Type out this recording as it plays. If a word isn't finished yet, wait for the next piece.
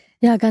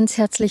Ja, ganz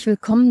herzlich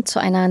willkommen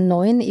zu einer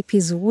neuen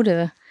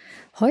Episode.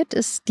 Heute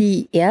ist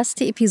die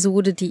erste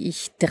Episode, die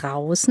ich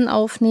draußen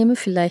aufnehme.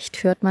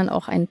 Vielleicht hört man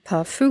auch ein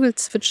paar Vögel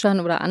zwitschern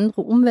oder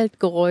andere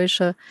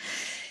Umweltgeräusche.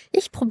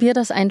 Ich probiere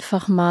das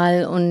einfach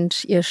mal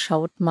und ihr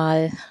schaut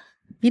mal,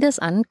 wie das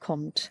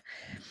ankommt.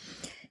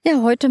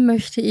 Ja, heute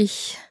möchte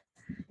ich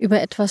über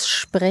etwas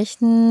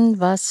sprechen,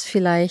 was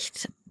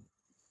vielleicht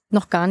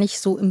noch gar nicht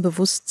so im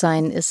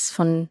Bewusstsein ist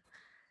von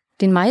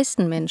den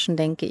meisten Menschen,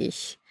 denke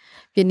ich.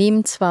 Wir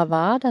nehmen zwar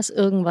wahr, dass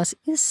irgendwas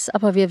ist,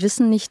 aber wir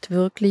wissen nicht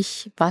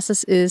wirklich, was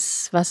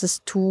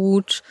es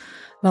tut,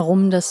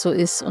 warum das so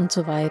ist und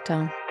so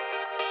weiter.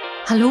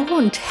 Hallo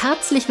und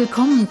herzlich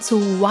willkommen zu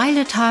Wild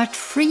at Heart,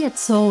 Free at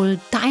Soul,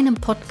 deinem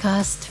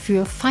Podcast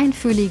für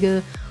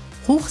feinfühlige,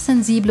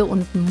 hochsensible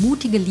und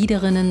mutige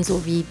Leaderinnen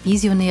sowie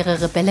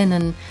visionäre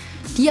Rebellinnen,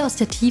 die aus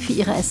der Tiefe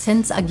ihrer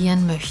Essenz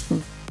agieren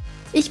möchten.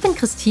 Ich bin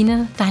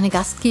Christine, deine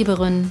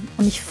Gastgeberin,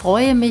 und ich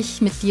freue mich,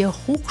 mit dir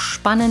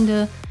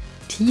hochspannende,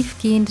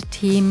 tiefgehende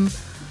Themen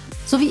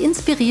sowie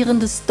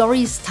inspirierende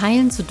Storys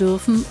teilen zu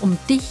dürfen, um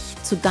dich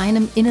zu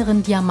deinem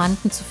inneren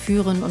Diamanten zu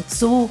führen und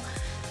so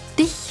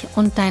dich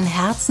und dein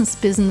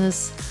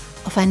Herzensbusiness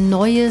auf ein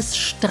neues,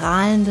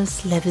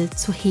 strahlendes Level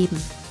zu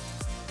heben.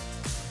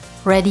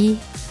 Ready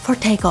for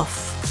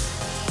Takeoff.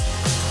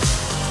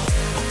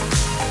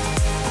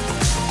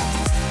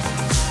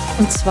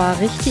 Und zwar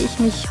richte ich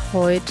mich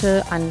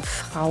heute an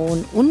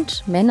Frauen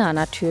und Männer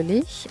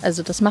natürlich.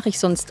 Also das mache ich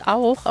sonst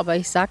auch, aber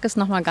ich sage es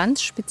nochmal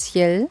ganz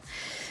speziell,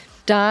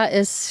 da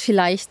es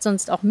vielleicht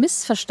sonst auch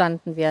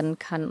missverstanden werden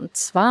kann. Und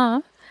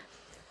zwar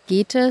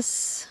geht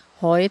es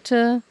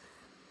heute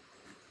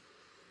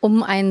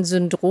um ein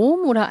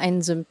Syndrom oder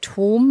ein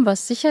Symptom,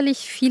 was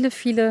sicherlich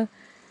viele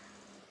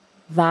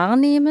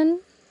wahrnehmen,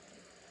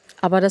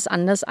 aber das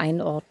anders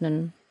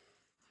einordnen.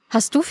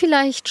 Hast du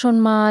vielleicht schon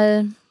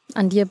mal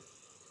an dir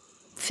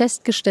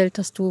festgestellt,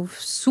 dass du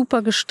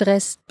super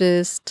gestresst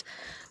bist,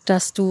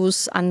 dass du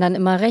es anderen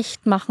immer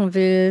recht machen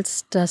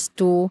willst, dass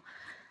du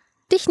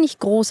dich nicht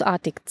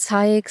großartig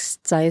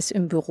zeigst, sei es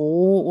im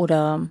Büro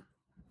oder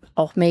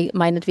auch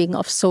meinetwegen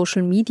auf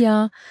Social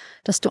Media,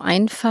 dass du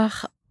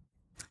einfach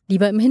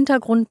lieber im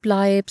Hintergrund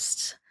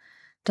bleibst,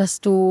 dass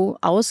du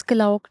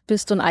ausgelaugt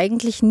bist und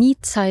eigentlich nie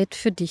Zeit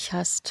für dich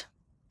hast.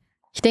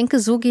 Ich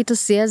denke, so geht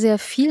es sehr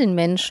vielen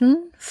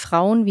Menschen,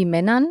 Frauen wie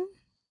Männern.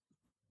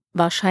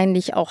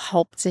 Wahrscheinlich auch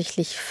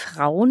hauptsächlich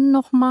Frauen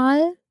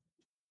nochmal.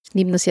 Ich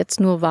nehme das jetzt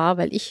nur wahr,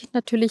 weil ich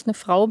natürlich eine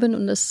Frau bin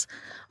und es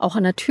auch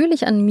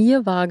natürlich an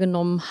mir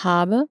wahrgenommen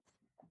habe.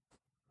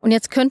 Und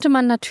jetzt könnte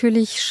man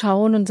natürlich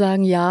schauen und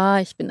sagen, ja,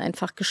 ich bin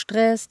einfach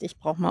gestresst, ich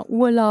brauche mal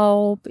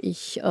Urlaub,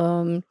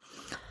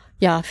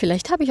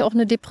 vielleicht habe ich auch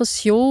eine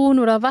Depression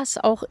oder was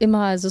auch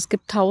immer. Also es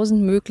gibt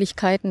 1000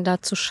 Möglichkeiten,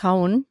 da zu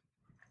schauen.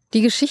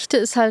 Die Geschichte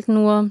ist halt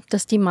nur,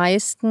 dass die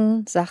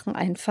meisten Sachen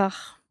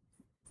einfach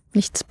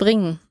nichts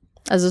bringen.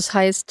 Also es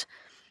heißt,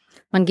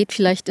 man geht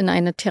vielleicht in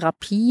eine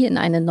Therapie, in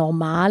eine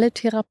normale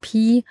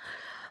Therapie,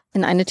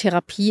 in eine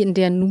Therapie, in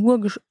der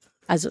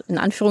also in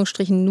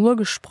Anführungsstrichen nur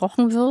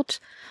gesprochen wird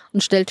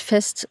und stellt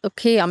fest,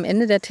 okay, am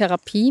Ende der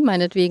Therapie,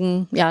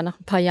 meinetwegen, ja, nach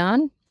ein paar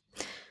Jahren,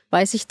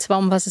 weiß ich zwar,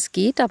 um was es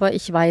geht, aber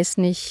ich weiß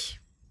nicht,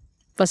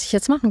 was ich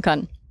jetzt machen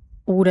kann.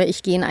 Oder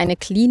ich gehe in eine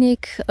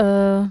Klinik,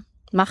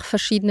 mache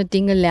verschiedene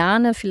Dinge,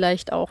 lerne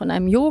vielleicht auch in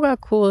einem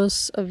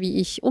Yogakurs, wie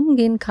ich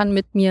umgehen kann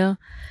mit mir.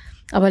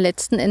 Aber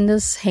letzten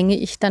Endes hänge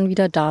ich dann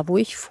wieder da, wo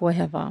ich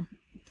vorher war.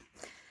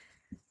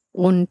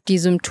 Und die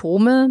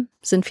Symptome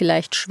sind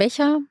vielleicht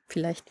schwächer,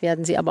 vielleicht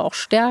werden sie aber auch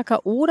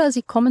stärker oder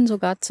sie kommen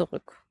sogar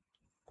zurück.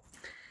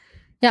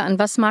 Ja, an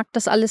was mag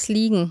das alles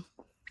liegen?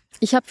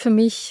 Ich habe für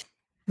mich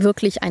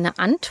wirklich eine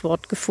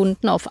Antwort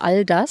gefunden auf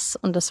all das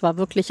und das war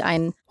wirklich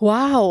ein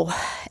Wow,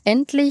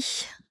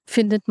 endlich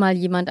findet mal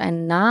jemand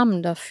einen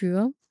Namen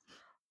dafür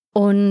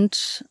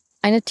und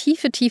eine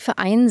tiefe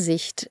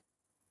Einsicht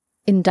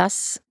in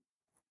das,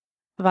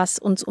 was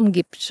uns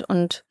umgibt.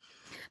 Und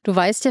du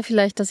weißt ja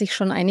vielleicht, dass ich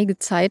schon einige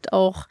Zeit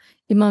auch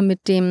immer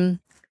mit dem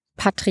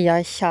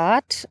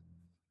Patriarchat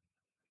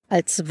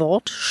als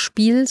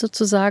Wortspiel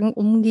sozusagen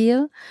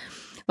umgehe,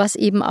 was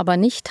eben aber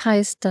nicht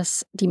heißt,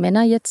 dass die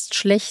Männer jetzt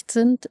schlecht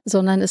sind,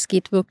 sondern es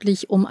geht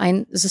wirklich um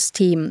ein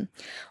System.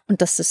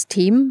 Und das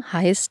System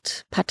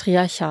heißt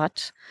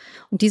Patriarchat.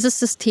 Und dieses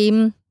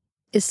System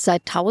ist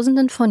seit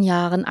Tausenden von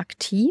Jahren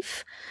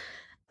aktiv,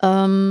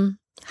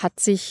 hat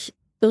sich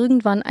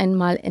irgendwann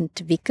einmal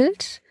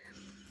entwickelt.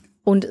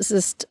 Und es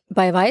ist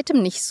bei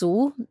weitem nicht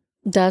so,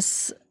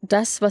 dass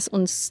das, was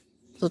uns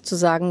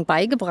sozusagen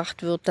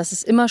beigebracht wird, dass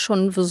es immer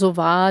schon so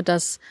war,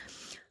 dass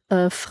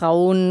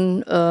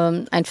Frauen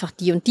einfach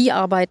die und die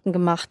Arbeiten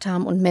gemacht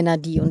haben und Männer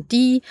die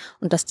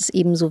und dass das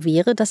eben so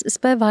wäre, das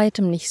ist bei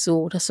weitem nicht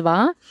so. Das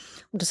war,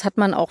 und das hat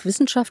man auch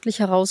wissenschaftlich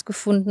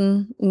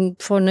herausgefunden,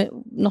 vor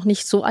noch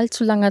nicht so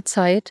allzu langer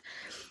Zeit,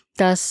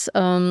 dass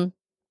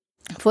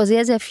vor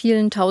sehr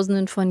vielen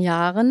Tausenden von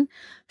Jahren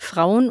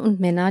Frauen und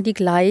Männer die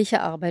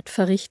gleiche Arbeit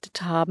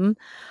verrichtet haben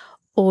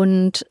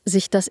und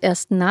sich das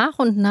erst nach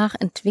und nach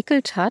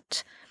entwickelt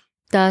hat,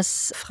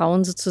 dass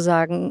Frauen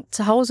sozusagen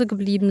zu Hause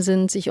geblieben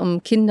sind, sich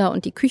um Kinder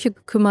und die Küche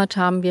gekümmert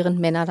haben, während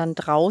Männer dann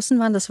draußen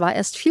waren. Das war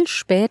erst viel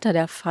später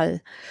der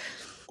Fall.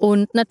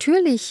 Und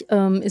natürlich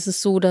ist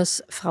es so,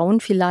 dass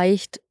Frauen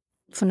vielleicht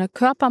von der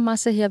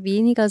Körpermasse her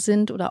weniger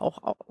sind oder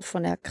auch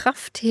von der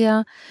Kraft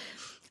her,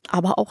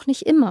 aber auch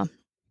nicht immer.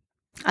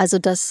 Also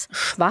das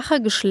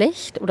schwache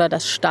Geschlecht oder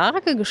das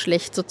starke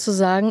Geschlecht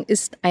sozusagen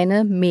ist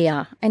ein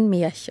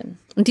Märchen.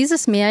 Und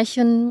dieses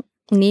Märchen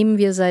nehmen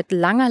wir seit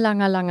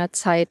langer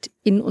Zeit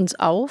in uns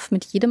auf,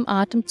 mit jedem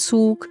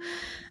Atemzug.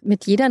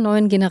 Mit jeder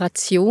neuen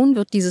Generation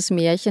wird dieses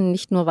Märchen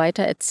nicht nur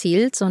weiter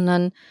erzählt,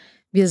 sondern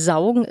wir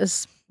saugen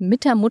es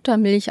mit der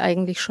Muttermilch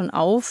eigentlich schon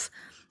auf.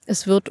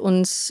 Es wird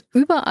uns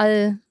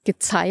überall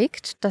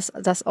gezeigt, dass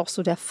das auch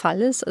so der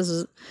Fall ist.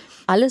 Also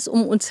alles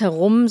um uns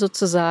herum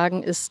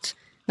sozusagen ist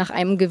nach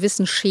einem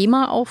gewissen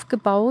Schema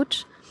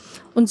aufgebaut.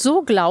 Und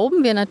so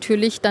glauben wir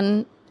natürlich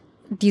dann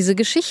diese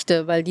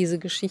Geschichte, weil diese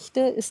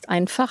Geschichte ist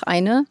einfach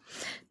eine,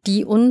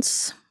 die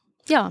uns,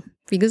 ja,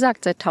 wie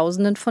gesagt, seit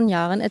Tausenden von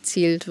Jahren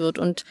erzählt wird.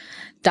 Und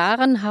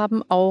daran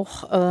haben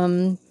auch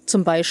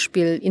zum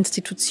Beispiel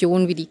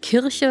Institutionen wie die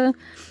Kirche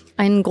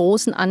einen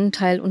großen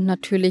Anteil und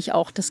natürlich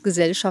auch das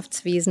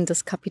Gesellschaftswesen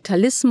des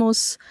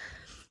Kapitalismus,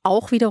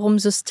 auch wiederum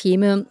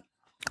Systeme.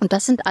 Und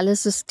das sind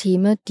alles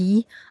Systeme,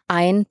 die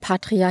ein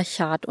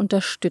Patriarchat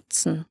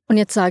unterstützen. Und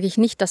jetzt sage ich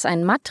nicht, dass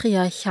ein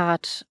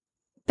Matriarchat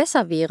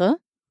besser wäre,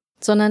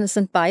 sondern es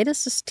sind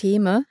beides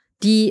Systeme,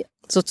 die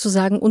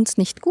sozusagen uns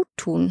nicht gut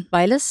tun,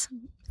 weil es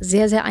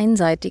sehr, sehr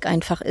einseitig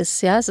einfach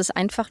ist. Ja, es ist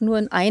einfach nur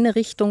in eine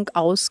Richtung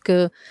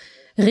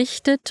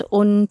ausgerichtet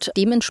und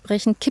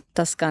dementsprechend kippt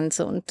das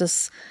Ganze. Und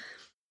das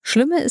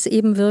Schlimme ist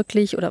eben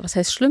wirklich, oder was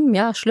heißt schlimm?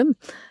 Ja, schlimm,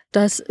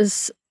 dass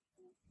es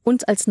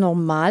uns als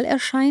normal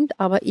erscheint,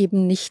 aber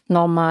eben nicht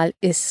normal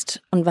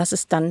ist. Und was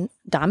es dann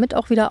damit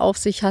auch wieder auf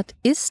sich hat,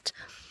 ist,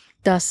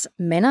 dass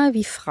Männer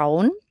wie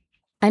Frauen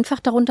einfach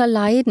darunter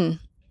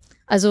leiden.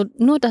 Also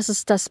nur, dass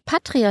es das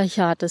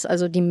Patriarchat ist,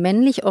 also die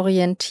männlich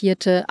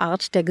orientierte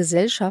Art der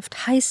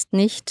Gesellschaft, heißt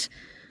nicht,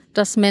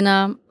 dass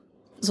Männer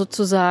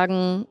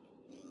sozusagen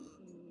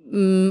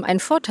einen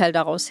Vorteil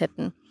daraus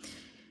hätten.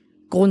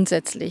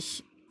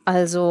 Grundsätzlich.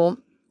 Also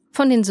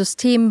von den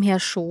Systemen her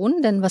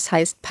schon, denn was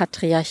heißt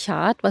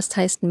Patriarchat, was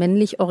heißt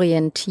männlich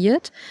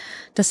orientiert?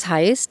 Das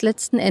heißt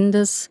letzten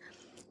Endes,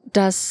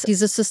 dass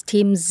dieses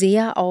System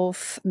sehr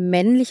auf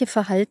männliche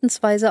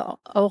Verhaltensweise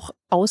auch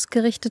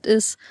ausgerichtet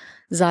ist,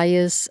 sei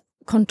es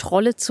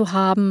Kontrolle zu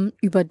haben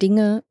über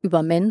Dinge,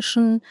 über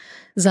Menschen,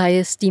 sei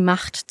es die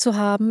Macht zu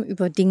haben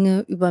über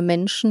Dinge, über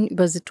Menschen,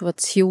 über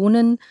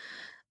Situationen,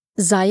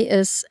 sei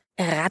es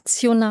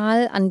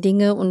rational an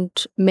Dinge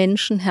und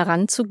Menschen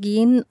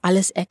heranzugehen,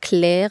 alles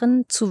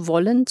erklären zu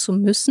wollen, zu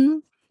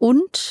müssen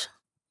und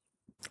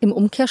im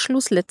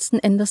Umkehrschluss letzten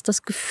Endes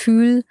das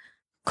Gefühl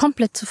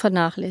komplett zu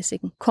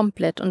vernachlässigen,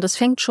 komplett. Und das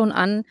fängt schon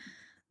an,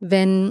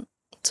 wenn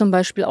zum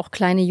Beispiel auch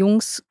kleine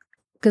Jungs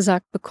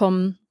gesagt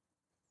bekommen,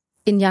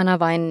 Indianer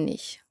weinen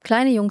nicht,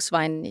 kleine Jungs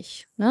weinen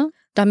nicht. Ne?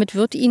 Damit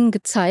wird ihnen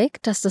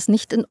gezeigt, dass das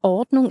nicht in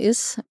Ordnung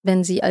ist,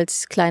 wenn sie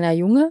als kleiner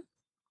Junge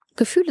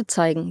Gefühle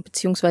zeigen,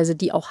 beziehungsweise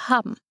die auch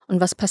haben. Und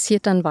was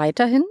passiert dann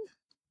weiterhin?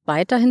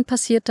 Weiterhin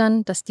passiert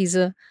dann, dass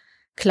diese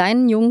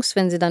kleinen Jungs,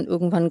 wenn sie dann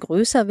irgendwann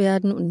größer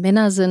werden und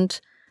Männer sind,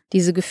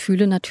 diese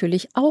Gefühle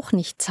natürlich auch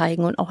nicht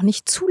zeigen und auch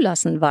nicht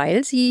zulassen,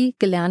 weil sie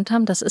gelernt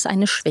haben, das ist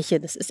eine Schwäche,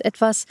 das ist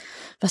etwas,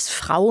 was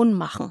Frauen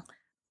machen,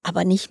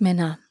 aber nicht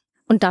Männer.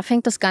 Und da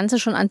fängt das Ganze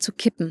schon an zu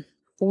kippen.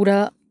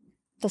 Oder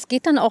das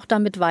geht dann auch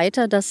damit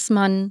weiter, dass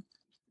man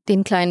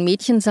den kleinen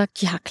Mädchen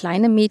sagt, ja,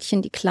 kleine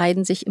Mädchen, die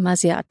kleiden sich immer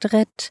sehr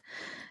adrett,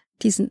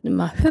 die sind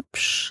immer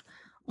hübsch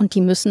und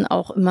die müssen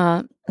auch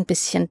immer ein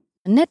bisschen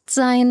nett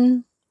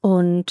sein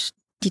und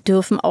die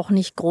dürfen auch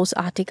nicht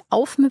großartig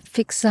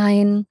aufmüpfig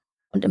sein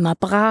und immer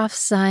brav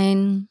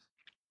sein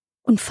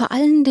und vor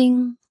allen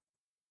Dingen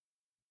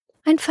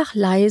einfach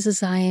leise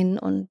sein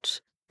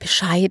und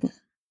bescheiden.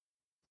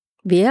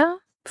 Wer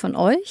von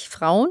euch,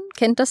 Frauen,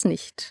 kennt das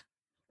nicht?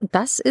 Und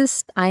das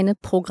ist eine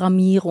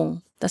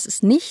Programmierung. Das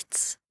ist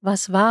nichts,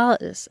 was wahr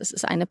ist. Es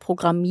ist eine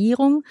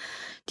Programmierung,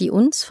 die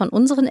uns von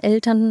unseren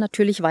Eltern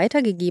natürlich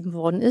weitergegeben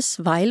worden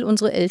ist, weil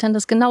unsere Eltern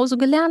das genauso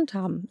gelernt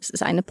haben. Es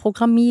ist eine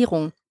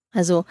Programmierung.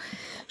 Also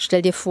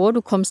stell dir vor,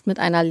 du kommst mit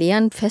einer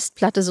leeren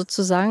Festplatte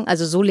sozusagen,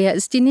 also so leer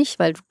ist die nicht,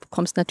 weil du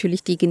bekommst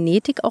natürlich die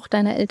Genetik auch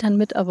deiner Eltern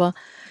mit, aber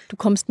du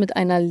kommst mit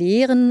einer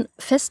leeren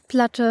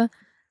Festplatte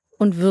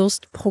und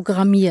wirst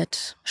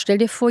programmiert. Stell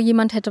dir vor,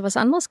 jemand hätte was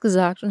anderes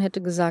gesagt und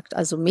hätte gesagt,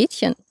 also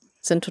Mädchen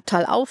sind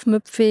total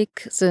aufmüpfig,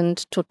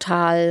 sind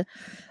total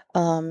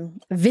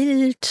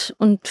wild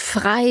und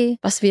frei.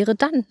 Was wäre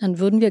dann? Dann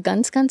würden wir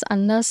ganz, ganz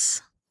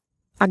anders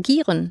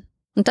agieren.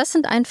 Und das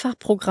sind einfach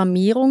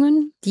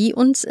Programmierungen, die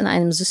uns in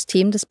einem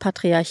System des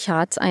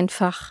Patriarchats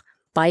einfach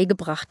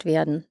beigebracht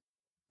werden.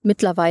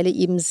 Mittlerweile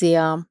eben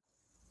sehr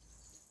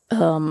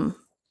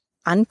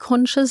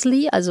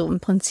unconsciously, also im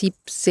Prinzip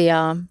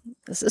sehr,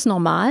 das ist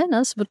normal,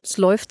 ne? Es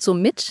läuft so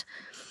mit.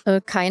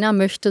 Keiner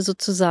möchte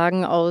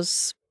sozusagen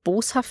aus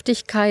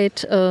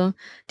Boshaftigkeit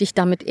dich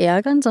damit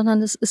ärgern,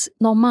 sondern es ist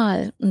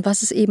normal. Und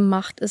was es eben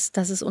macht, ist,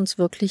 dass es uns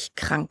wirklich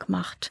krank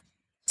macht.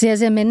 Sehr,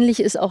 sehr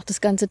männlich ist auch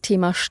das ganze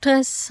Thema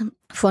Stress.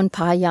 Vor ein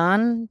paar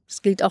Jahren,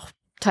 das gilt auch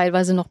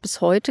teilweise noch bis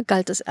heute,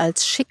 galt es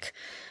als schick,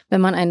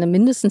 wenn man eine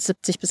mindestens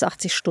 70 bis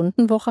 80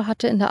 Stunden Woche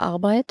hatte in der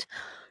Arbeit,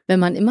 wenn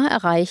man immer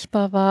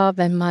erreichbar war,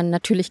 wenn man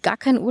natürlich gar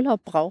keinen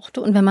Urlaub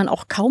brauchte und wenn man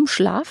auch kaum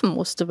schlafen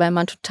musste, weil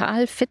man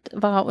total fit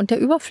war und der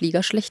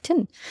Überflieger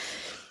schlechthin.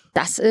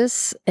 Das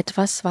ist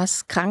etwas,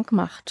 was krank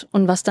macht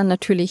und was dann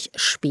natürlich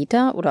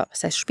später, oder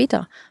was heißt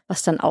später,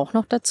 was dann auch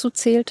noch dazu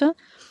zählte,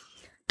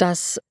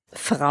 dass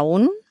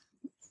Frauen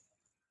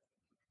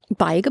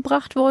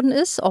beigebracht worden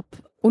ist, ob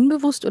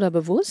unbewusst oder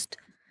bewusst,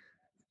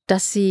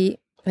 dass sie,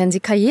 wenn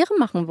sie Karriere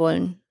machen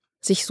wollen,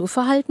 sich so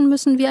verhalten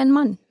müssen wie ein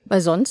Mann,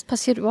 weil sonst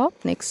passiert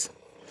überhaupt nichts.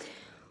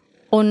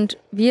 Und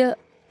wir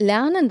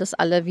lernen das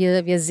alle,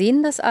 wir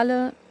sehen das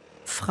alle.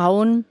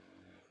 Frauen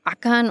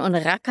ackern und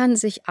rackern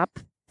sich ab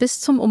bis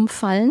zum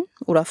Umfallen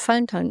oder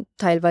fallen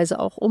teilweise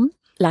auch um,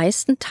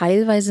 leisten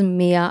teilweise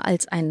mehr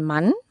als ein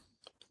Mann.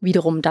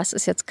 Wiederum, das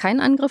ist jetzt kein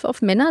Angriff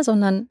auf Männer,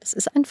 sondern es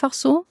ist einfach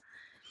so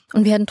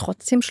und werden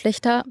trotzdem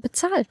schlechter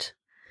bezahlt.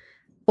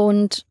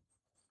 Und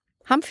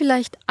haben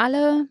vielleicht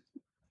alle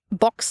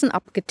Boxen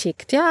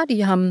abgetickt. Ja,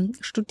 die haben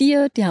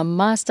studiert, die haben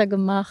Master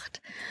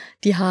gemacht,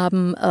 die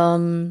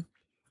haben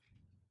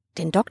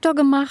den Doktor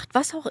gemacht,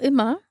 was auch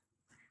immer,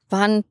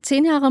 waren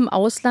 10 Jahre im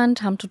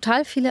Ausland, haben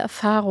total viele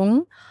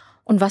Erfahrungen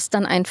und was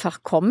dann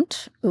einfach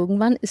kommt,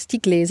 irgendwann ist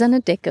die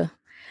gläserne Decke.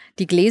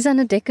 Die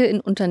gläserne Decke in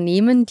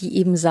Unternehmen, die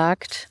eben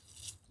sagt,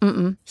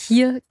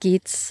 hier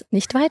geht's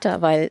nicht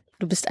weiter, weil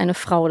du bist eine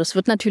Frau. Das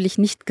wird natürlich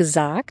nicht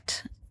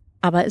gesagt,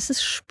 aber es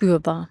ist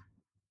spürbar.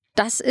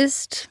 Das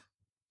ist,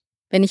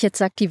 wenn ich jetzt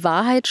sage, die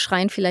Wahrheit,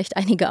 schreien vielleicht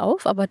einige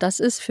auf, aber das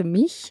ist für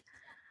mich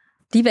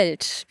die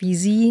Welt, wie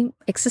sie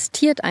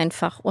existiert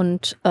einfach.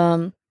 Und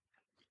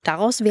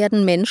daraus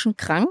werden Menschen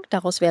krank,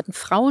 daraus werden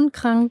Frauen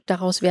krank,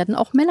 daraus werden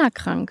auch Männer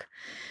krank.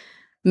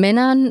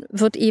 Männern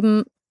wird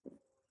eben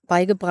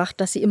beigebracht,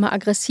 dass sie immer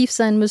aggressiv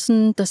sein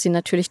müssen, dass sie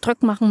natürlich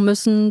Druck machen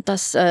müssen,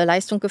 dass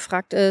Leistung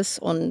gefragt ist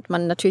und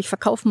man natürlich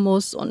verkaufen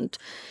muss und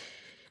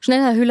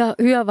schneller,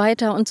 höher,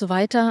 weiter und so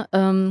weiter.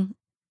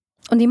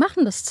 Und die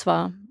machen das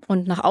zwar.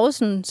 Und nach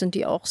außen sind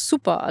die auch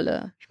super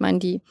alle. Ich meine,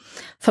 die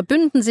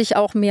verbünden sich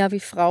auch mehr wie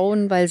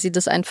Frauen, weil sie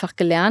das einfach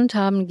gelernt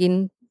haben,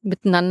 gehen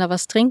miteinander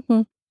was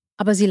trinken.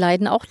 Aber sie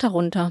leiden auch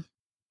darunter.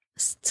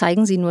 Das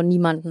zeigen sie nur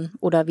niemanden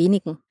oder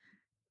wenigen.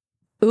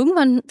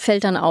 Irgendwann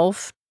fällt dann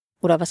auf,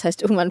 oder was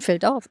heißt irgendwann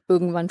fällt auf?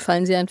 Irgendwann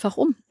fallen sie einfach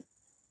um.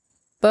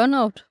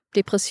 Burnout,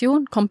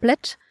 Depression,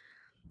 komplett.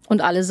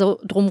 Und alle so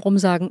drumherum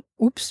sagen,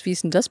 ups, wie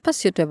ist denn das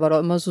passiert? Der war doch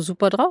immer so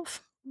super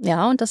drauf.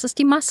 Ja, und das ist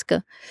die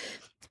Maske.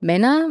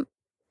 Männer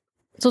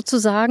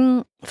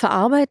sozusagen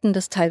verarbeiten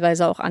das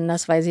teilweise auch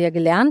anders, weil sie ja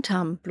gelernt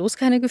haben, bloß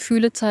keine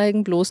Gefühle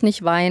zeigen, bloß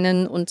nicht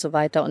weinen und so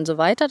weiter und so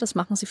weiter. Das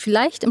machen sie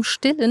vielleicht im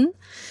Stillen,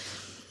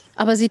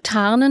 aber sie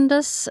tarnen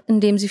das,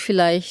 indem sie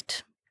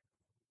vielleicht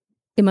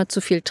immer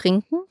zu viel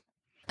trinken.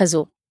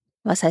 Also,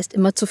 was heißt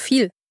immer zu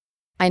viel?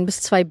 1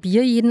 bis 2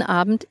 Bier jeden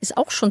Abend ist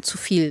auch schon zu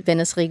viel, wenn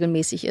es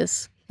regelmäßig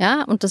ist.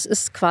 Ja, und das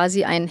ist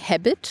quasi ein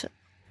Habit,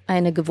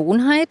 eine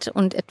Gewohnheit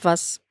und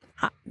etwas,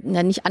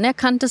 nicht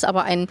anerkanntes,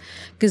 aber ein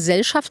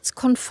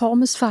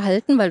gesellschaftskonformes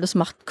Verhalten, weil das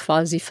macht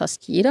quasi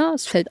fast jeder.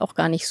 Es fällt auch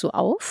gar nicht so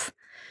auf.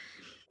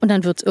 Und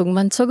dann wird es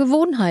irgendwann zur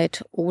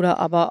Gewohnheit. Oder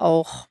aber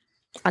auch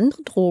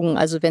andere Drogen.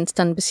 Also wenn es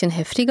dann ein bisschen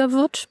heftiger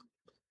wird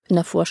in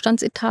der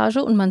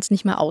Vorstandsetage und man es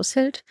nicht mehr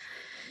aushält,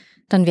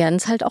 dann werden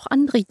es halt auch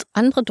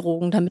andere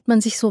Drogen, damit man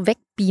sich so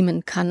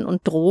wegbeamen kann.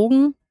 Und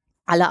Drogen,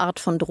 alle Art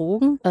von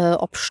Drogen,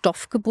 ob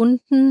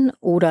stoffgebunden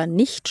oder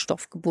nicht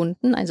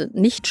stoffgebunden, also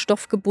nicht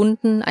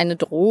stoffgebunden, eine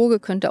Droge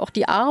könnte auch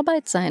die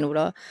Arbeit sein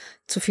oder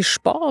zu viel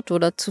Sport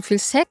oder zu viel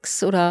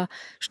Sex oder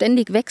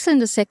ständig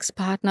wechselnde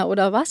Sexpartner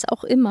oder was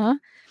auch immer.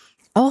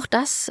 Auch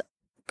das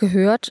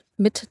gehört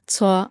mit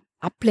zur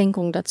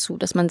Ablenkung dazu,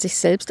 dass man sich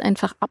selbst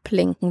einfach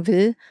ablenken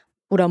will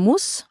oder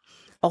muss,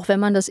 auch wenn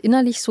man das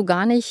innerlich so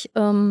gar nicht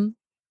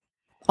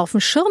auf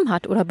dem Schirm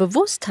hat oder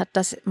bewusst hat,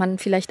 dass man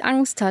vielleicht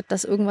Angst hat,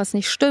 dass irgendwas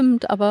nicht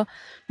stimmt, aber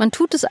man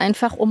tut es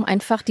einfach, um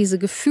einfach diese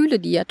Gefühle,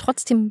 die ja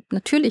trotzdem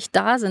natürlich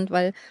da sind,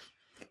 weil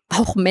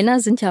auch Männer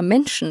sind ja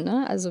Menschen,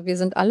 ne? Also wir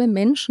sind alle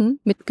Menschen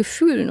mit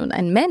Gefühlen und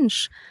ein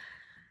Mensch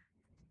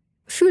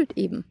fühlt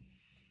eben.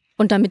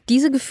 Und damit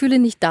diese Gefühle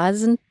nicht da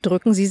sind,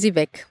 drücken sie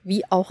weg,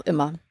 wie auch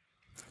immer.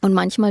 Und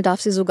manchmal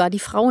darf sie sogar die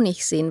Frau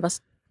nicht sehen,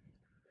 was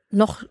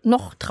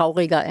noch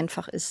trauriger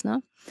einfach ist,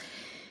 ne?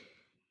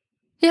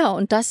 Ja,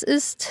 und das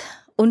ist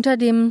unter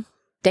dem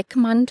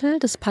Deckmantel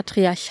des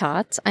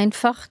Patriarchats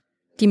einfach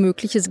die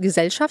mögliche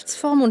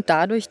Gesellschaftsform und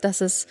dadurch,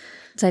 dass es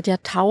seit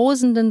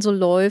Jahrtausenden so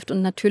läuft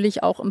und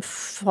natürlich auch in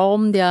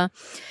Form der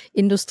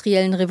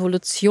industriellen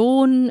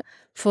Revolution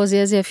vor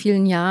sehr, sehr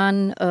vielen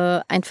Jahren,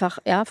 einfach,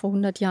 ja, vor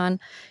 100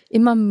 Jahren,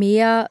 immer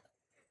mehr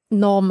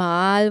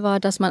normal war,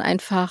 dass man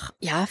einfach,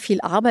 ja,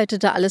 viel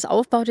arbeitete, alles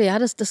aufbaute. Ja,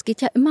 das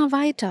geht ja immer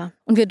weiter.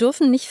 Und wir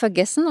dürfen nicht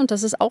vergessen, und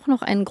das ist auch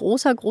noch ein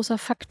großer, großer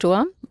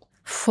Faktor,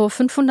 Vor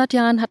 500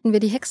 Jahren hatten wir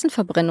die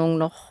Hexenverbrennung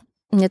noch.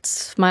 Und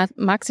jetzt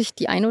mag sich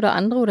die ein oder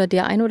andere oder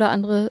der ein oder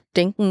andere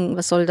denken,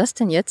 was soll das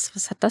denn jetzt?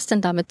 Was hat das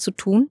denn damit zu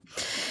tun?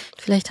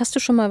 Vielleicht hast du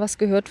schon mal was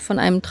gehört von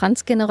einem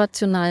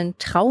transgenerationalen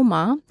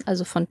Trauma,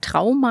 also von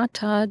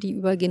Traumata, die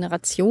über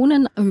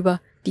Generationen,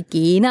 über die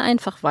Gene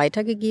einfach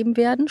weitergegeben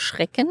werden,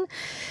 Schrecken.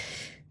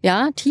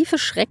 Ja, tiefe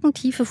Schrecken,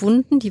 tiefe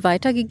Wunden, die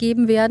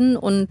weitergegeben werden.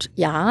 Und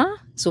ja,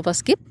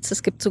 sowas gibt's.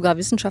 Es gibt sogar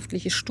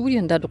wissenschaftliche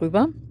Studien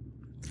darüber.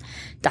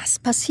 Das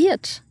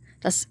passiert.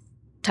 Das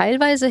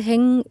teilweise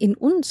hängen in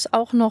uns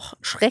auch noch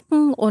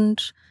Schrecken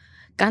und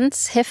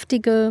ganz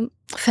heftige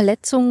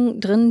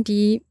Verletzungen drin,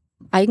 die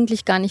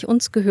eigentlich gar nicht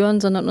uns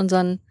gehören, sondern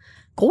unseren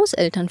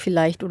Großeltern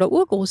vielleicht oder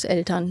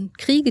Urgroßeltern.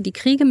 Kriege, die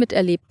Kriege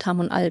miterlebt haben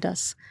und all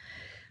das.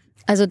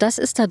 Also das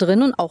ist da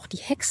drin und auch die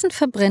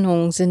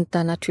Hexenverbrennungen sind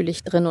da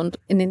natürlich drin. Und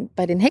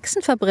bei den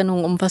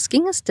Hexenverbrennungen, um was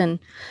ging es denn?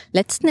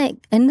 Letzten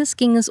Endes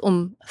ging es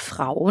um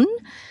Frauen,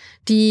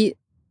 die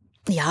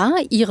ja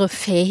ihre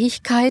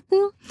Fähigkeiten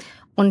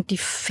und die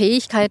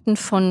Fähigkeiten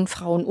von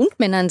Frauen und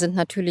Männern sind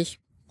natürlich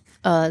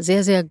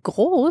sehr, sehr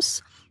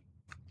groß.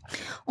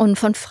 Und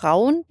von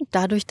Frauen,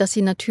 dadurch, dass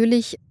sie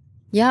natürlich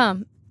ja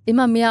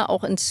immer mehr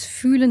auch ins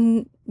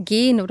Fühlen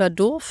gehen oder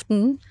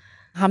durften,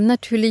 haben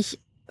natürlich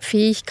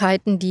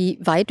Fähigkeiten, die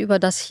weit über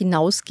das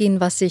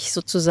hinausgehen, was sich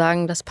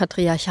sozusagen das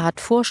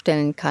Patriarchat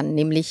vorstellen kann,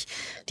 nämlich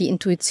die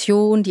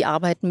Intuition, die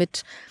Arbeit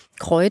mit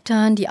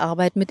Kräutern, die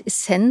Arbeit mit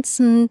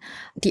Essenzen,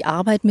 die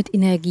Arbeit mit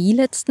Energie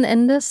letzten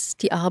Endes,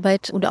 die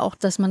Arbeit oder auch,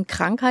 dass man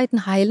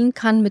Krankheiten heilen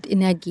kann mit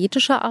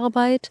energetischer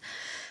Arbeit,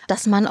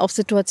 dass man auf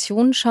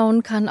Situationen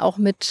schauen kann, auch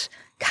mit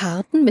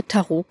Karten, mit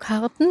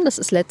Tarotkarten. Das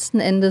ist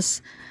letzten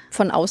Endes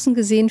von außen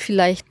gesehen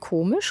vielleicht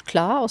komisch,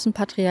 klar, aus dem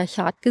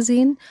Patriarchat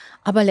gesehen,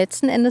 aber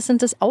letzten Endes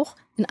sind es auch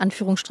in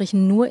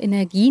Anführungsstrichen nur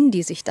Energien,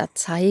 die sich da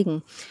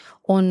zeigen.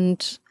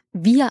 Und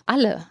wir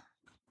alle,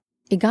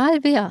 egal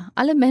wer,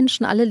 alle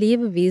Menschen, alle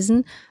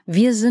Lebewesen,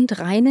 wir sind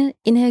reine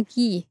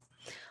Energie.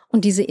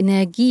 Und diese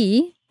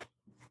Energie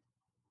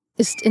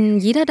ist in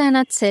jeder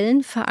deiner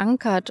Zellen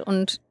verankert.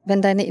 Und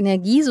wenn deine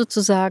Energie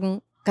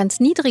sozusagen ganz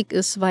niedrig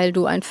ist, weil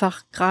du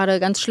einfach gerade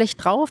ganz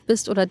schlecht drauf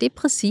bist oder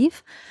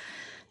depressiv,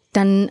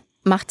 dann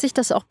macht sich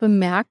das auch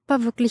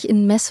bemerkbar wirklich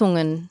in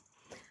Messungen.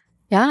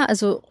 Ja,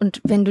 also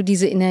und wenn du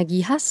diese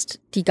Energie hast,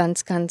 die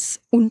ganz, ganz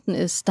unten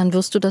ist, dann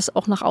wirst du das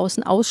auch nach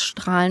außen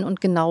ausstrahlen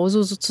und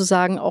genauso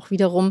sozusagen auch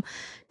wiederum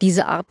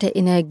diese Art der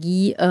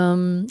Energie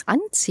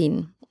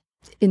anziehen.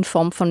 In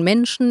Form von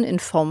Menschen, in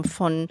Form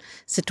von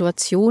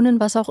Situationen,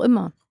 was auch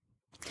immer.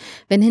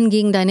 Wenn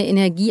hingegen deine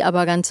Energie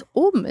aber ganz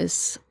oben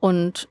ist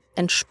und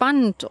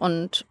entspannt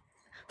und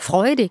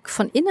freudig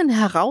von innen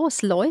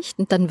heraus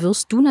leuchtend, dann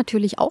wirst du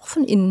natürlich auch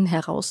von innen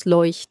heraus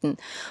leuchten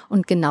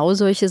und genau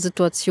solche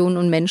Situationen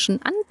und Menschen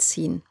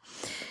anziehen.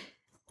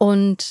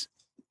 Und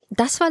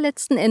das war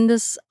letzten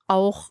Endes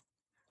auch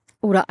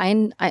oder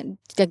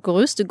der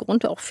größte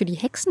Grund auch für die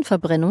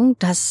Hexenverbrennung,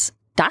 dass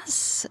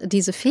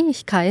diese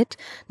Fähigkeit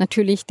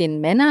natürlich den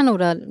Männern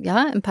oder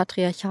ja im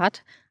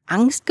Patriarchat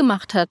Angst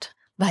gemacht hat,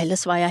 weil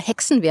es war ja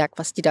Hexenwerk,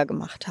 was die da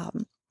gemacht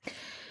haben.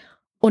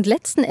 Und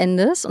letzten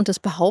Endes, und das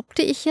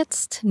behaupte ich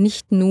jetzt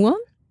nicht nur,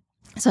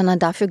 sondern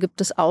dafür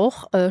gibt es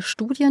auch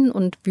Studien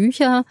und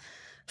Bücher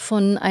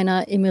von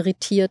einer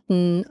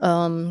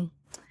emeritierten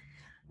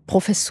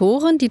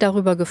Professorin, die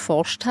darüber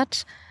geforscht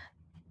hat,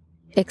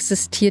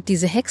 existiert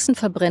diese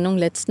Hexenverbrennung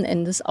letzten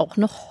Endes auch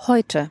noch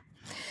heute.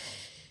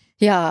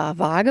 Ja,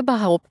 vage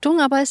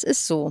Behauptung, aber es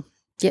ist so.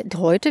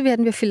 Heute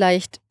werden wir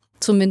vielleicht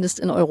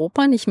zumindest in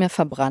Europa nicht mehr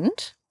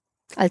verbrannt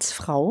als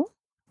Frau,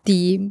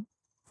 die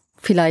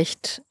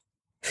vielleicht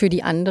für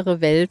die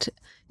andere Welt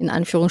in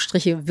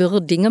Anführungsstriche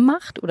wirre Dinge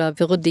macht oder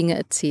wirre Dinge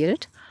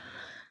erzählt.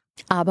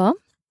 Aber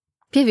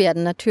wir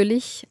werden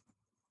natürlich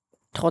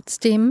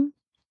trotzdem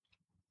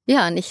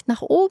ja nicht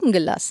nach oben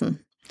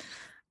gelassen.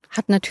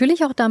 Hat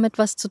natürlich auch damit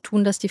was zu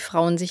tun, dass die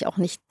Frauen sich auch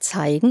nicht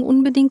zeigen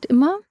unbedingt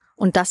immer.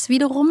 Und das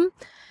wiederum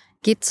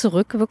geht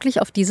zurück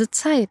wirklich auf diese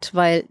Zeit,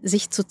 weil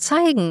sich zu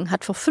zeigen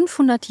hat vor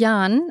 500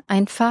 Jahren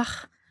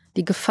einfach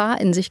die Gefahr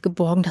in sich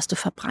geborgen, dass du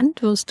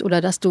verbrannt wirst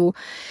oder dass du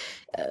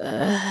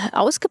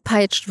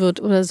ausgepeitscht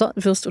wirst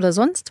oder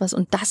sonst was.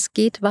 Und das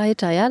geht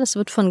weiter, ja. Das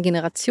wird von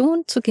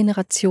Generation zu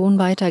Generation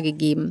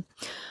weitergegeben.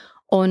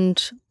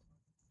 Und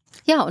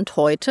ja, und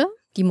heute,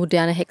 die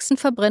moderne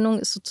Hexenverbrennung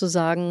ist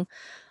sozusagen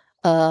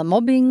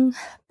Mobbing,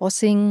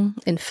 Bossing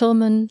in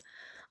Firmen,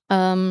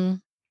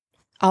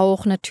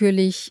 auch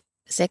natürlich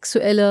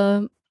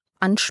sexuelle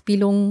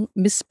Anspielung,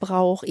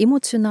 Missbrauch,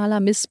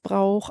 emotionaler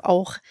Missbrauch,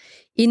 auch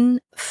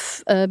in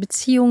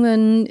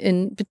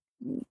Beziehungen,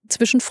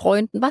 zwischen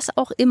Freunden, was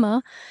auch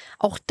immer.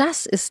 Auch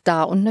das ist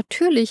da. Und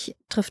natürlich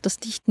trifft das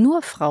nicht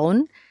nur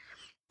Frauen,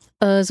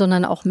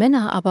 sondern auch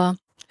Männer, aber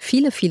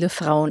viele, viele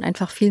Frauen,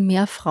 einfach viel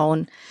mehr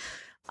Frauen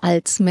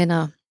als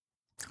Männer.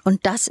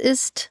 Und das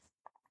ist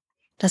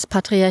das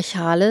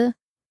patriarchale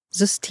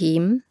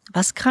System,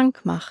 was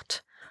krank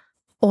macht.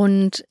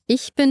 Und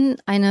ich bin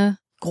eine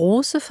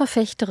große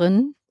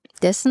Verfechterin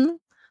dessen,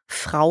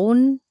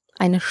 Frauen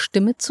eine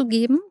Stimme zu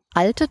geben,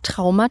 alte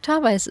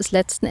Traumata, weil es ist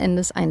letzten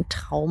Endes ein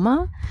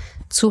Trauma,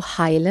 zu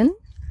heilen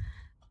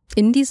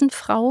in diesen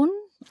Frauen,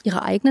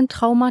 ihre eigenen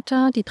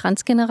Traumata, die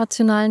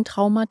transgenerationalen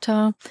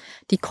Traumata,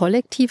 die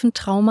kollektiven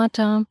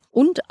Traumata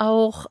und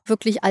auch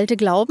wirklich alte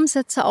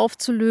Glaubenssätze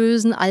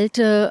aufzulösen,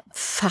 alte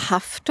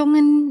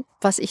Verhaftungen,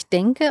 was ich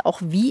denke, auch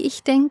wie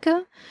ich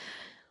denke,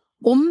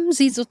 um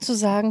sie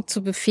sozusagen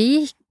zu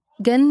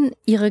befähigen,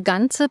 ihre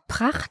ganze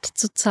Pracht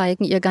zu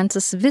zeigen, ihr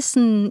ganzes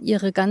Wissen,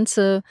 ihre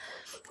ganze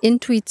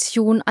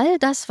Intuition, all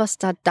das, was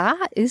da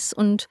ist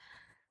und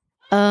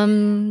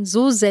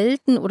so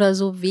selten oder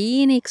so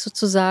wenig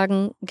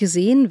sozusagen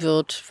gesehen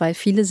wird, weil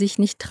viele sich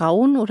nicht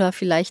trauen oder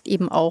vielleicht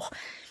eben auch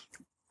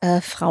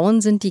Frauen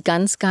sind, die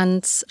ganz,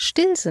 ganz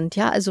still sind,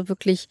 ja, also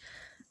wirklich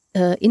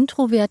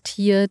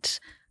introvertiert,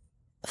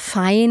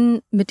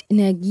 fein mit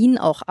Energien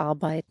auch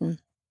arbeiten.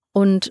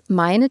 Und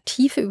meine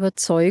tiefe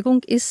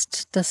Überzeugung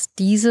ist, dass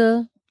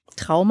diese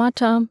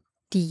Traumata,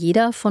 die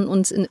jeder von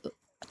uns in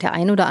der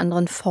einen oder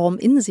anderen Form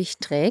in sich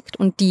trägt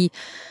und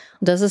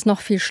das ist noch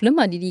viel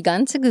schlimmer, die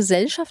ganze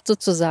Gesellschaft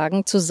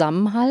sozusagen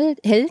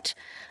zusammenhält,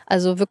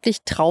 also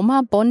wirklich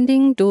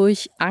Traumabonding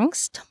durch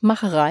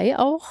Angstmacherei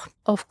auch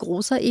auf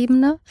großer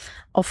Ebene,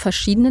 auf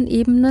verschiedenen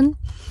Ebenen,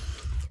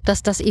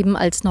 dass das eben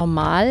als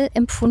normal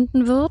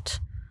empfunden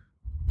wird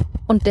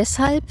und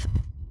deshalb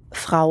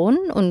Frauen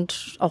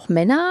und auch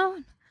Männer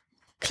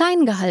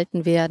klein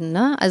gehalten werden,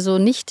 ne? Also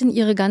nicht in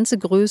ihre ganze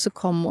Größe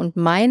kommen. Und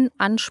mein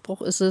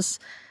Anspruch ist es,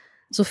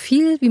 so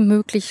viel wie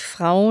möglich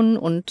Frauen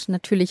und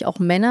natürlich auch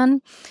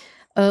Männern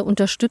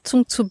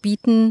Unterstützung zu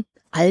bieten,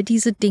 all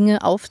diese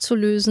Dinge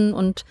aufzulösen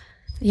und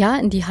ja,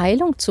 in die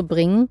Heilung zu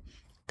bringen,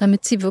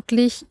 damit sie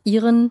wirklich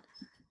ihren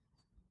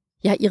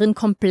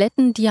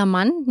kompletten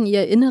Diamanten,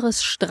 ihr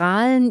inneres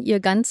Strahlen, ihr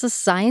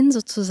ganzes Sein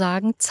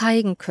sozusagen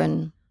zeigen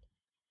können.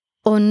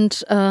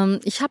 Und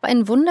ich habe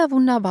ein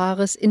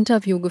wunderbares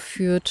Interview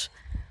geführt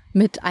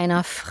mit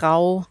einer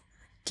Frau,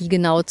 die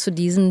genau zu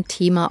diesem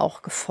Thema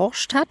auch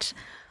geforscht hat.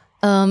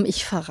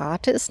 Ich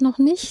verrate es noch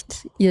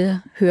nicht.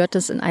 Ihr hört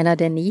es in einer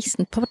der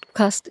nächsten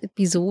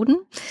Podcast-Episoden.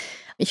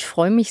 Ich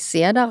freue mich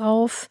sehr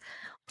darauf.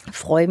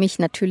 Freue mich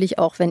natürlich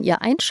auch, wenn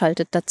ihr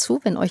einschaltet dazu,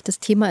 wenn euch das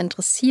Thema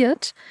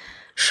interessiert.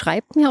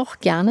 Schreibt mir auch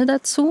gerne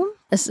dazu.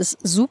 Es ist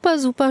super,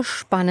 super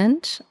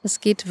spannend.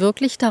 Es geht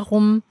wirklich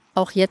darum,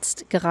 auch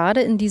jetzt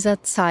gerade in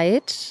dieser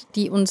Zeit,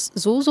 die uns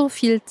so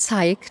viel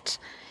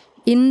zeigt,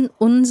 in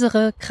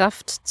unsere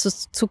Kraft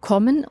zu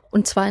kommen,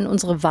 und zwar in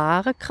unsere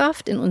wahre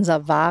Kraft, in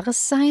unser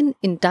wahres Sein,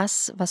 in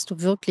das, was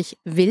du wirklich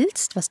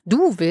willst, was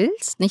du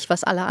willst, nicht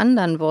was alle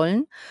anderen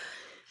wollen.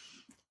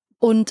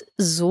 Und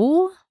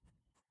so,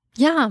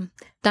 ja,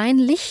 dein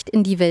Licht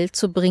in die Welt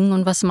zu bringen.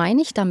 Und was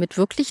meine ich damit?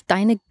 Wirklich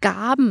deine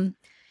Gaben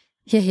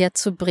hierher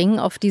zu bringen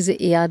auf diese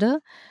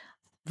Erde,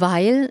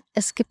 weil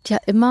es gibt ja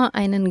immer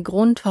einen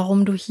Grund,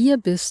 warum du hier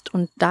bist.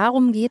 Und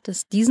darum geht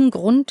es, diesen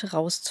Grund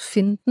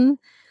rauszufinden,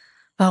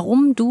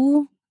 warum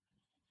du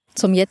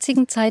zum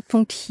jetzigen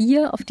Zeitpunkt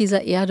hier auf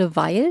dieser Erde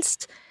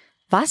weilst,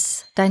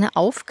 was deine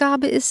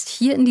Aufgabe ist,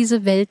 hier in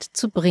diese Welt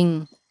zu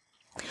bringen.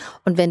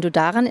 Und wenn du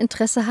daran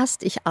Interesse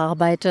hast, ich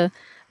arbeite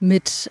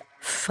mit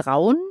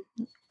Frauen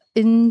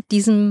in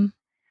diesem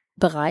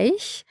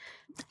Bereich,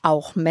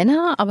 auch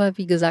Männer, aber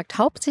wie gesagt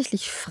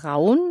hauptsächlich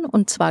Frauen,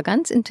 und zwar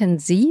ganz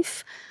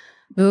intensiv,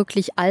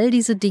 wirklich all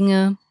diese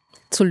Dinge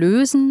zu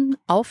lösen,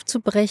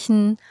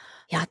 aufzubrechen,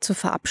 ja, zu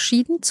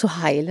verabschieden, zu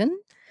heilen.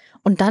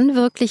 Und dann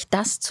wirklich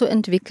das zu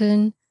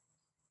entwickeln,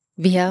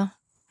 wer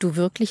du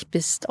wirklich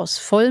bist, aus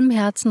vollem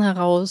Herzen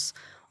heraus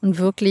und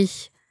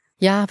wirklich,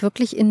 ja,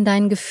 wirklich in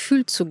dein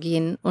Gefühl zu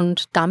gehen.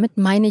 Und damit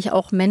meine ich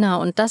auch Männer.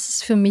 Und das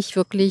ist für mich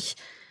wirklich,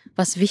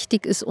 was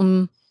wichtig ist,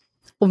 um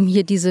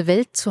hier diese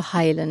Welt zu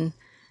heilen.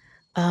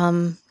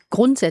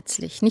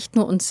 Grundsätzlich, nicht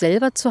nur uns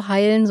selber zu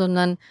heilen,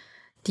 sondern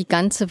die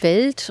ganze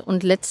Welt.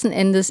 Und letzten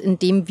Endes,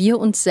 indem wir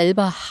uns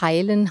selber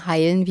heilen,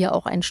 heilen wir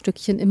auch ein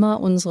Stückchen immer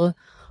unsere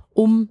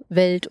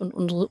Umwelt und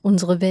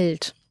unsere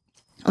Welt.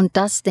 Und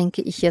das,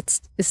 denke ich,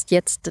 ist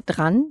jetzt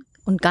dran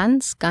und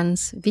ganz,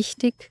 ganz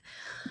wichtig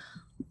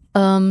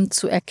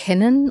zu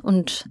erkennen.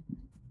 Und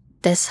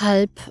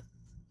deshalb,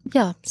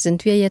 ja,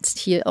 sind wir jetzt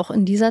hier auch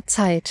in dieser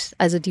Zeit.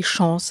 Also die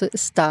Chance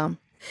ist da.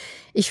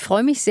 Ich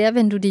freue mich sehr,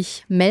 wenn du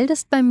dich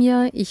meldest bei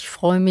mir. Ich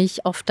freue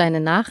mich auf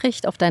deine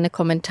Nachricht, auf deine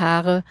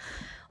Kommentare.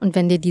 Und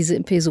wenn dir diese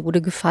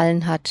Episode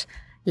gefallen hat,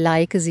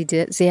 like sie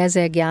dir sehr,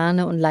 sehr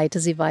gerne und leite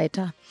sie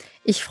weiter.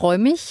 Ich freue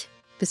mich.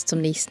 Bis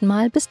zum nächsten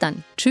Mal. Bis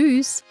dann.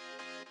 Tschüss.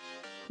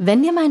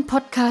 Wenn dir mein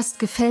Podcast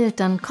gefällt,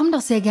 dann komm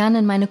doch sehr gerne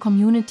in meine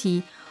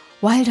Community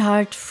Wild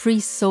Heart Free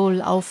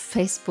Soul auf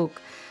Facebook.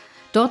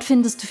 Dort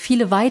findest du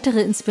viele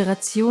weitere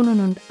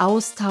Inspirationen und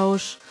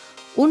Austausch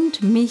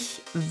und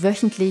mich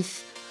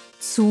wöchentlich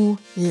zu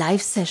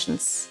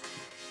Live-Sessions.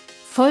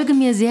 Folge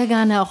mir sehr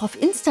gerne auch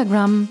auf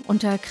Instagram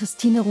unter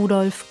Christine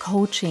Rudolph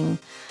Coaching.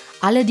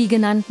 Alle die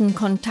genannten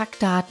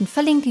Kontaktdaten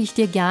verlinke ich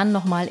dir gern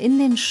nochmal in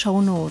den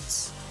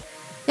Shownotes.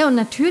 Ja, und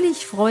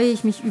natürlich freue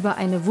ich mich über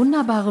eine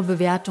wunderbare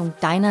Bewertung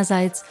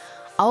deinerseits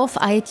auf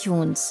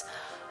iTunes.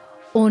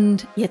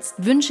 Und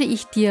jetzt wünsche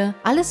ich dir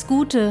alles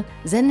Gute,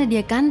 sende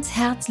dir ganz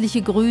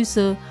herzliche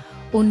Grüße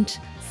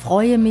und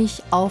freue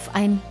mich auf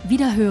ein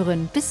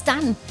Wiederhören. Bis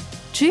dann.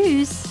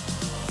 Tschüss.